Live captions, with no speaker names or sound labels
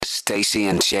Stacey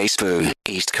and J Sbu,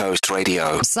 East Coast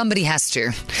Radio. Somebody has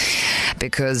to,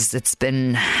 because it's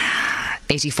been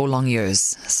 84 long years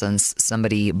since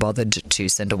somebody bothered to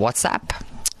send a WhatsApp.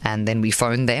 And then we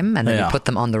phone them, and then we put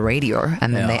them on the radio,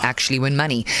 and then they actually win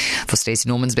money for Stacey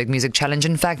Norman's Big Music Challenge.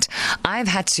 In fact, I've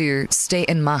had to stay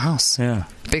in my house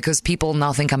because people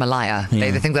now think I'm a liar.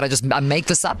 They think that I make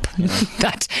this up,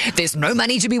 that there's no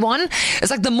money to be won.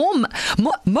 It's like the more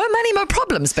money, more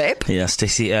problems, babe. Yeah,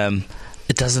 Stacey,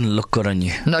 it doesn't look good on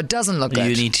you. No, it doesn't look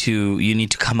good. You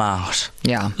need to come out.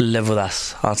 Yeah. Live with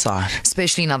us outside.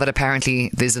 Especially now that apparently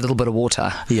there's a little bit of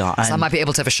water. Yeah. So I might be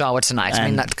able to have a shower tonight. I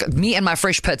mean, me and my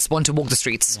fresh pits want to walk the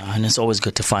streets. Yeah, and it's always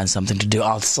good to find something to do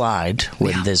outside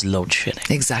when there's load shedding.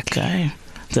 Exactly. Okay.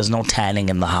 There's no tanning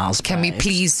in the house. Can we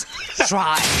please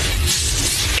try?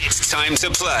 It's time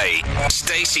to play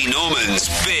Stacey Norman's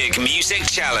Big Music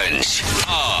Challenge.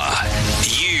 Are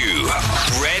you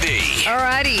ready?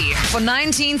 Alrighty, for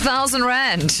 19,000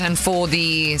 Rand and for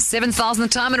the 7,000th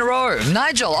time in a row.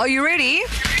 Nigel, are you ready?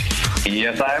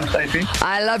 Yes, I am, Stacey.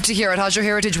 I love to hear it. How's your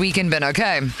Heritage Weekend been,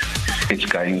 okay? It's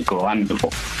going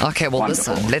wonderful. Okay, well,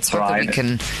 Wonderful. listen, let's hope that we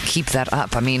can keep that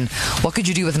up. I mean, what could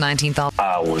you do with 19,000?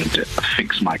 I would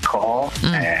fix my car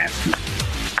and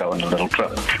go on a little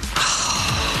trip.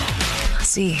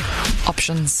 See,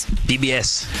 options.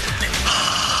 BBS.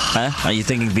 Huh? Are you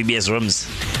thinking BBS rooms?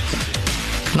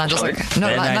 Nigel's like, no,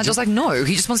 Nigel? Nigel's like, no.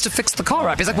 He just wants to fix the car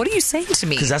up. He's like, what are you saying to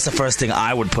me? Because that's the first thing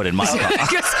I would put in my car.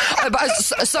 Yes.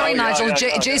 Sorry, Nigel.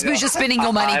 J Sbu's just spending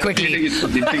your money quickly. You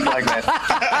think like that.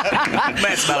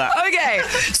 Okay,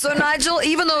 so Nigel,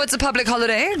 even though it's a public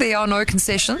holiday, there are no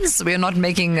concessions. We are not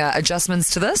making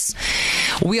adjustments to this.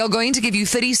 We are going to give you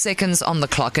 30 seconds on the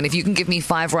clock, and if you can give me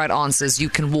 5 right answers, you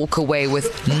can walk away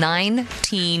with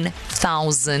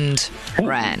 19,000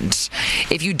 Rand.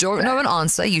 If you don't know an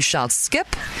answer, you shout skip,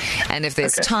 and if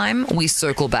there's time, we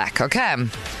circle back, okay?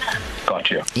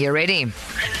 Got you. You ready?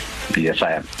 Yes,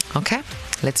 I am. Okay,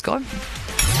 let's go.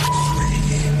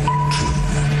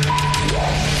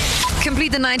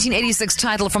 Complete the 1986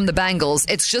 title from the Bangles.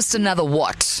 It's just another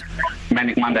what?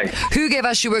 Manic Monday. Who gave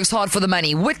us She Works Hard for the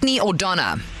Money? Whitney or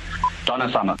Donna?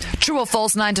 Donna Summer. True or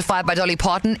false, 9 to 5 by Dolly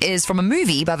Parton is from a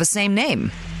movie by the same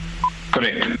name?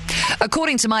 Correct.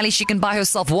 According to Miley, she can buy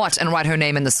herself what and write her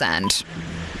name in the sand?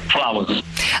 Flowers.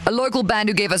 A local band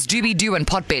who gave us Doobie Doo and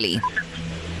Potbelly?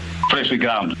 Freshly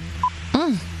ground.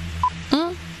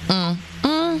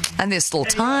 And there's still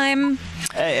time.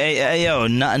 Hey, yo,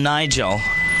 Nigel.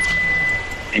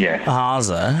 Yeah. How's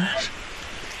it?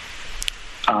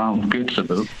 Good,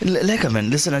 Sbu. Look, man.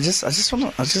 Listen, I just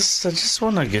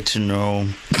wanna get to know.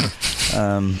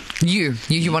 You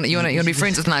want to be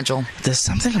friends with Nigel? There's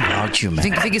something about you, man.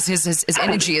 I think his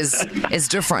energy is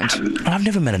different. I've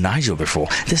never met a Nigel before.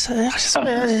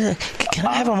 Can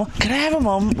I have a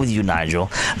moment with you, Nigel?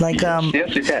 Like,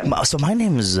 Yes, you can. So my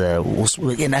name is.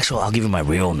 In actual, I'll give you my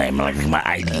real name, like my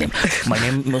idol name. My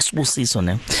name is Wusiso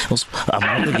name. I'm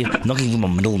not gonna give my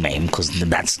middle name because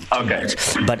that's Okay.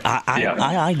 But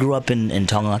I grew up in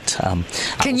Tongat.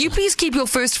 Can you please keep your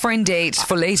first friend date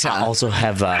for later? I also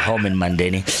have a home in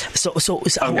Mandeni. So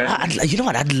you know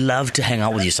what? I'd love to hang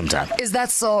out with you sometime. Is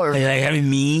that so? Like, I mean,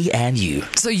 me and you.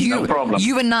 So No problem.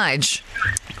 you and Nige.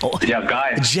 Yeah,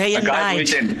 guy. Jay and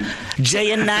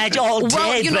Nige all day,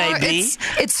 Well, you know, baby.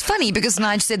 it's funny because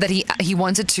Nige said that he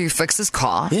wanted to fix his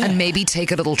car and maybe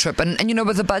take a little trip. And you know,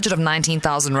 with a budget of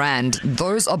 19,000 Rand,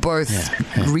 those are both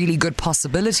really good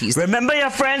possibilities. Remember your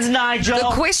friends, Nigel.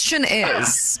 The question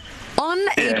is, on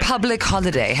a public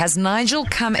holiday, has Nigel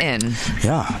come in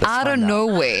out of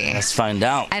nowhere Let's find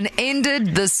out. and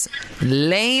ended this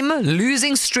lame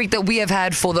losing streak that we have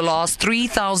had for the last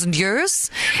 3,000 years?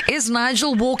 Is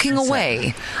Nigel walking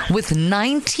away with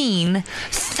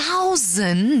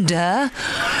 19,000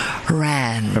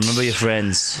 Rand? Remember your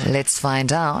friends. Let's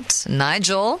find out.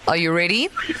 Nigel, are you ready?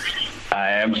 I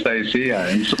am Stacey. I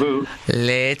am Sbu.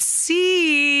 Let's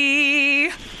see.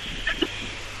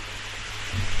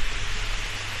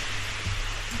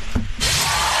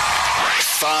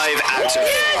 Five out of 5.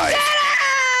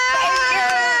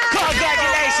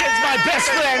 Congratulations, my best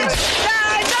friend.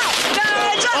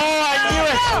 Oh,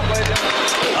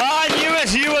 I knew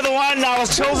it. You were the one. I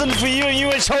was chosen for you, and you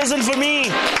were chosen for me.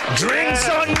 Drinks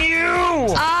on you.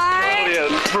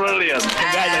 Brilliant.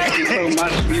 Thank you so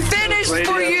much. Finished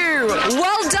for you.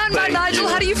 Well done, my Nigel.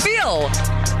 How do you feel?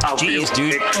 I feel Jeez,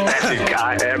 dude. ecstatic.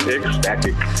 I am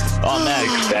ecstatic. Oh man.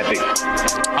 Ecstatic.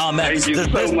 Oh man. Thank you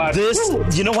so much.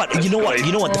 You know what?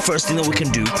 The first thing that we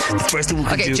can do. The first thing we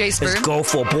can do J is Sbu. go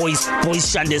for boys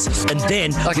shandis, and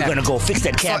then we're gonna go fix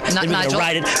that cab. So, then we're Nigel, gonna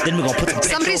ride it. Then we're gonna put the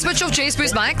somebody switch off J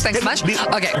Sbu's mic. Thanks so much.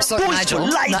 Okay, so Boys Nigel.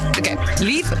 for life. Okay,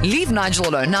 leave Nigel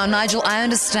alone. Now, Nigel, I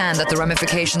understand that the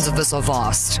ramifications of this are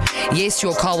vast. Yes,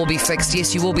 your car will be fixed.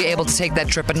 Yes, you will be able to take that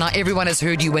trip, but not everyone has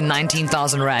heard you win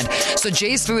 19,000 Rand. So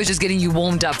J Sbu is just getting you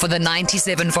warmed up for the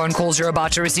 97 phone calls you're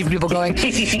about to receive. People going,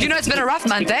 it's been a rough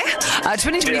month, eh?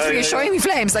 2023 is showing me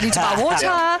flames. I need to buy water.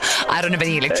 I don't have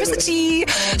any electricity.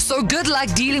 So good luck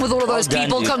dealing with all of those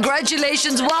people. Dude.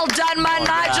 Congratulations. Well done, my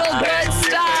Nigel. Good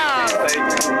stuff.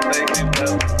 Thank you.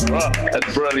 Oh,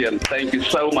 that's brilliant. Thank you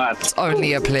so much. It's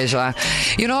only a pleasure.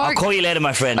 I'll call you later,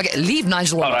 my friend. Okay, leave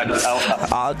Nigel alone.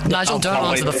 All right. Nigel, don't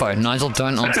answer the phone. Nigel,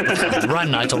 don't answer the phone.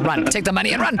 Run, Nigel, run. Take the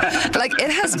money and run. Like,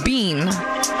 it has been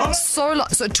so long.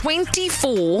 So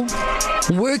 24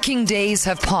 working days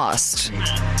have passed.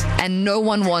 And no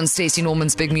one won Stacey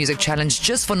Norman's Big Music Challenge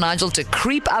just for Nigel to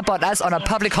creep up on us on a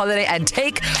public holiday and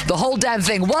take the whole damn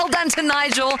thing. Well done to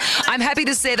Nigel. I'm happy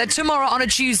to say that tomorrow on a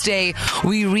Tuesday,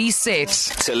 we reset.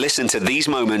 To listen to these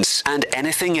moments and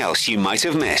anything else you might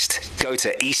have missed, go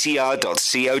to ecr.co.za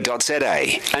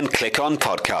and click on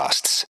podcasts.